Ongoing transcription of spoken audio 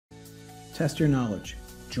Test your knowledge.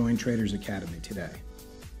 Join Traders Academy today.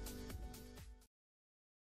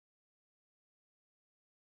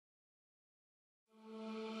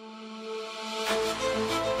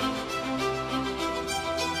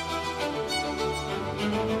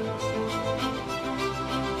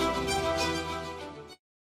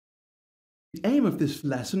 The aim of this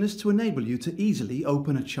lesson is to enable you to easily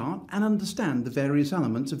open a chart and understand the various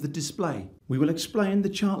elements of the display. We will explain the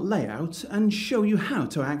chart layout and show you how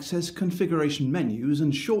to access configuration menus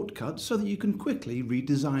and shortcuts so that you can quickly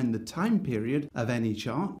redesign the time period of any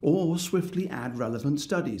chart or swiftly add relevant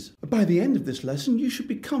studies. By the end of this lesson, you should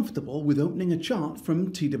be comfortable with opening a chart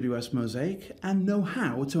from TWS Mosaic and know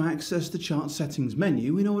how to access the chart settings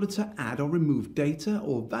menu in order to add or remove data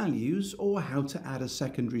or values, or how to add a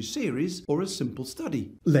secondary series or a simple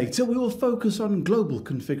study. Later, we will focus on global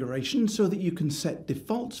configuration so that you can set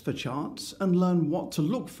defaults for charts and learn what to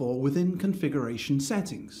look for within configuration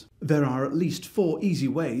settings. There are at least 4 easy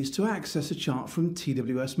ways to access a chart from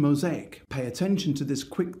TWS Mosaic. Pay attention to this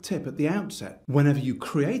quick tip at the outset. Whenever you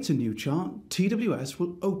create a new chart, TWS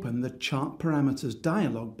will open the Chart Parameters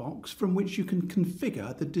dialog box from which you can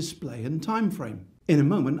configure the display and time frame. In a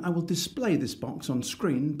moment, I will display this box on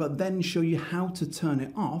screen, but then show you how to turn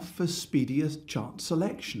it off for speedier chart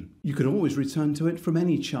selection. You can always return to it from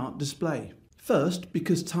any chart display. First,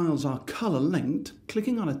 because tiles are color linked,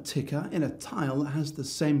 clicking on a ticker in a tile that has the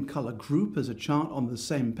same color group as a chart on the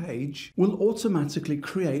same page will automatically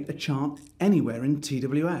create a chart anywhere in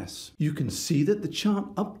TWS. You can see that the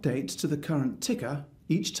chart updates to the current ticker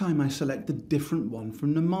each time I select a different one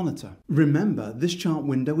from the monitor. Remember, this chart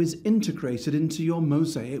window is integrated into your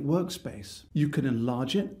Mosaic workspace. You can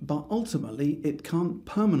enlarge it, but ultimately it can't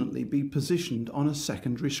permanently be positioned on a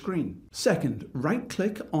secondary screen. Second,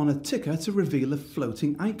 right-click on a ticker to reveal a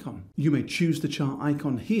floating icon. You may choose the chart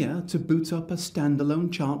icon here to boot up a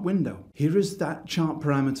standalone chart window. Here is that chart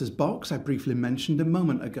parameters box I briefly mentioned a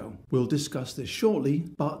moment ago. We'll discuss this shortly,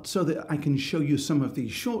 but so that I can show you some of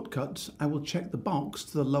these shortcuts, I will check the box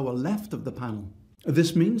to the lower left of the panel.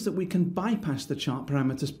 This means that we can bypass the chart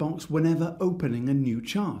parameters box whenever opening a new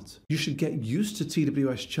chart. You should get used to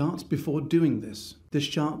TWS charts before doing this. This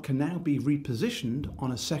chart can now be repositioned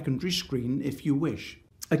on a secondary screen if you wish.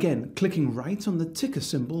 Again, clicking right on the ticker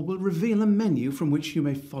symbol will reveal a menu from which you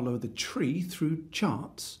may follow the tree through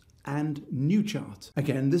Charts and New Chart.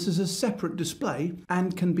 Again, this is a separate display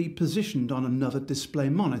and can be positioned on another display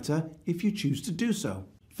monitor if you choose to do so.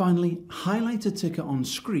 Finally, highlight a ticker on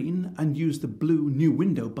screen and use the blue New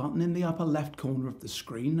Window button in the upper left corner of the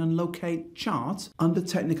screen and locate Chart under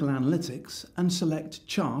Technical Analytics and select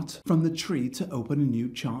Chart from the tree to open a new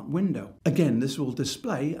chart window. Again, this will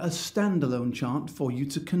display a standalone chart for you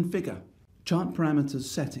to configure. Chart Parameters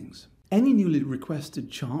Settings. Any newly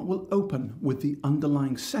requested chart will open with the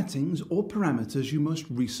underlying settings or parameters you most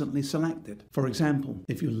recently selected. For example,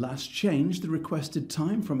 if you last changed the requested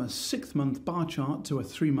time from a 6-month bar chart to a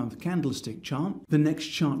 3-month candlestick chart, the next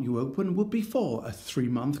chart you open will be for a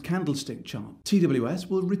 3-month candlestick chart. TWS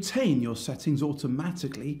will retain your settings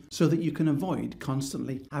automatically so that you can avoid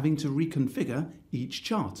constantly having to reconfigure each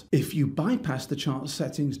chart. If you bypass the chart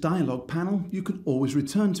settings dialog panel, you can always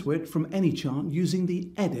return to it from any chart using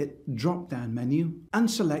the Edit drop-down menu and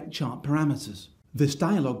select Chart Parameters. This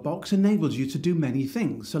dialog box enables you to do many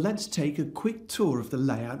things, so let's take a quick tour of the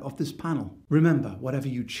layout of this panel. Remember, whatever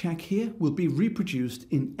you check here will be reproduced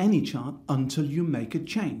in any chart until you make a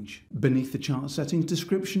change. Beneath the chart settings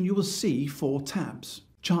description, you will see 4 tabs.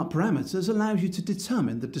 Chart Parameters allows you to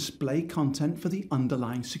determine the display content for the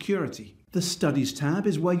underlying security. The Studies tab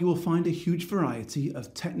is where you will find a huge variety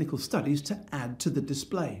of technical studies to add to the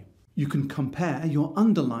display. You can compare your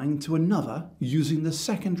underlying to another using the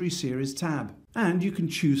Secondary Series tab. And you can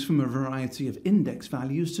choose from a variety of index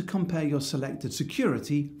values to compare your selected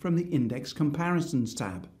security from the Index Comparisons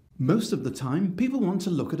tab. Most of the time, people want to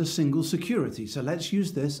look at a single security, so let's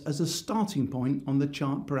use this as a starting point on the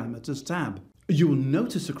Chart Parameters tab. You will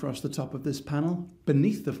notice across the top of this panel,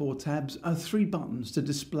 beneath the 4 tabs, are 3 buttons to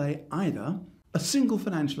display either a single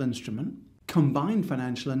financial instrument, combined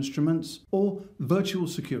financial instruments, or virtual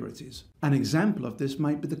securities. An example of this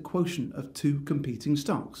might be the quotient of 2 competing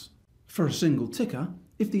stocks. For a single ticker,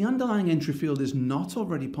 if the underlying entry field is not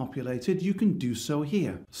already populated, you can do so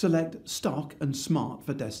here. Select Stock and Smart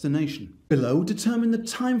for destination. Below, determine the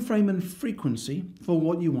time frame and frequency for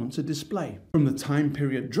what you want to display. From the time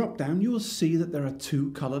period drop-down, you will see that there are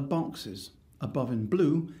 2 colored boxes. Above in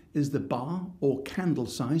blue is the bar or candle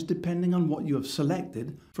size depending on what you have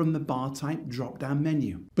selected from the bar type drop-down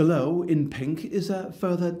menu. Below in pink is a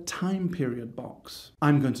further time period box.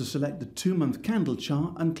 I'm going to select the 2-month candle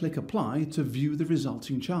chart and click apply to view the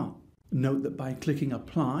resulting chart. Note that by clicking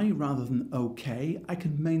Apply rather than OK, I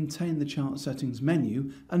can maintain the chart settings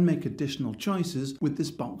menu and make additional choices with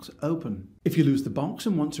this box open. If you lose the box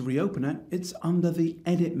and want to reopen it, it's under the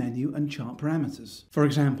Edit menu and Chart Parameters. For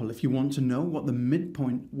example, if you want to know what the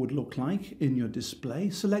midpoint would look like in your display,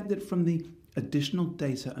 select it from the Additional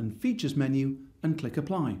Data and Features menu and click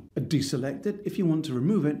Apply. Deselect it if you want to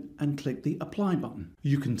remove it and click the Apply button.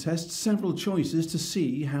 You can test several choices to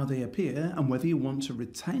see how they appear and whether you want to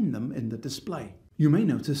retain them in the display. You may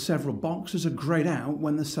notice several boxes are grayed out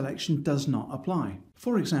when the selection does not apply.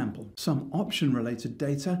 For example, some option-related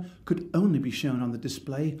data could only be shown on the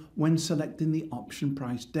display when selecting the option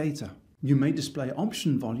price data. You may display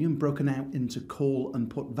option volume broken out into call and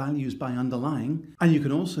put values by underlying, and you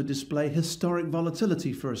can also display historic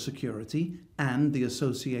volatility for a security and the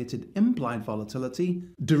associated implied volatility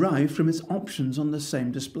derived from its options on the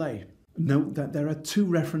same display. Note that there are two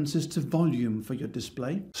references to volume for your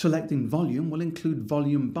display. Selecting volume will include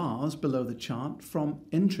volume bars below the chart from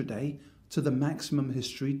intraday to the maximum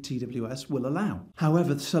history TWS will allow.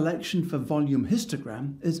 However, the selection for volume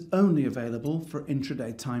histogram is only available for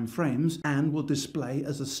intraday time frames and will display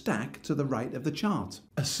as a stack to the right of the chart.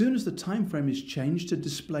 As soon as the time frame is changed to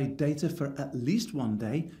display data for at least 1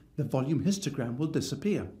 day, the volume histogram will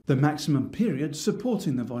disappear. The maximum period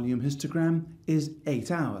supporting the volume histogram is 8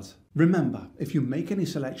 hours. Remember, if you make any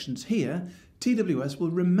selections here, TWS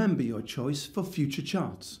will remember your choice for future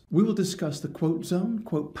charts. We will discuss the quote zone,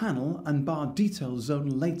 quote panel, and bar detail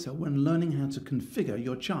zone later when learning how to configure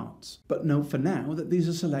your charts. But note for now that these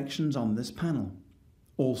are selections on this panel.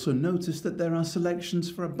 Also notice that there are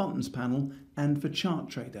selections for a buttons panel and for Chart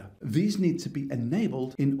Trader. These need to be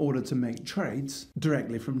enabled in order to make trades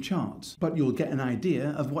directly from charts, but you'll get an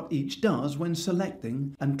idea of what each does when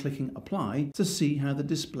selecting and clicking Apply to see how the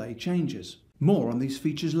display changes. More on these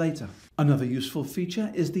features later. Another useful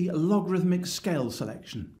feature is the logarithmic scale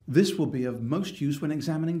selection. This will be of most use when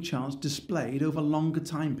examining charts displayed over longer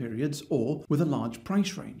time periods or with a large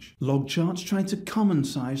price range. Log charts try to common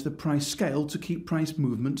size the price scale to keep price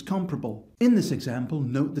movements comparable. In this example,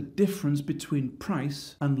 note the difference between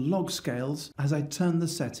price and log scales as I turn the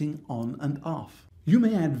setting on and off. You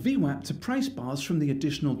may add VWAP to price bars from the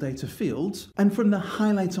additional data fields, and from the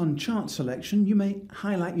Highlight on Chart selection, you may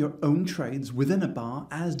highlight your own trades within a bar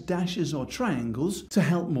as dashes or triangles to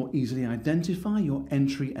help more easily identify your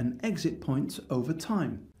entry and exit points over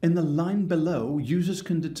time. In the line below, users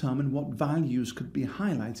can determine what values could be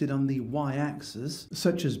highlighted on the y-axis,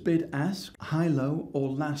 such as bid-ask, high-low,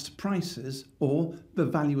 or last prices, or the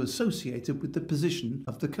value associated with the position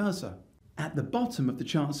of the cursor. At the bottom of the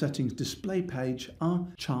chart settings display page are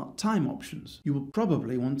chart time options. You will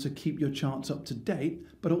probably want to keep your charts up to date,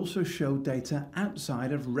 but also show data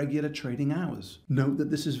outside of regular trading hours. Note that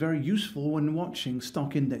this is very useful when watching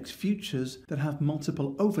stock index futures that have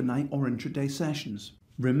multiple overnight or intraday sessions.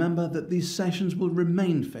 Remember that these sessions will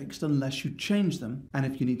remain fixed unless you change them, and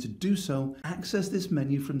if you need to do so, access this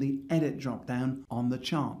menu from the Edit dropdown on the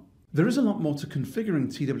chart. There is a lot more to configuring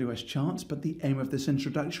TWS charts, but the aim of this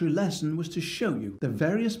introductory lesson was to show you the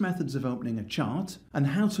various methods of opening a chart and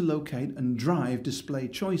how to locate and drive display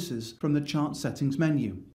choices from the chart settings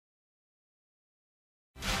menu.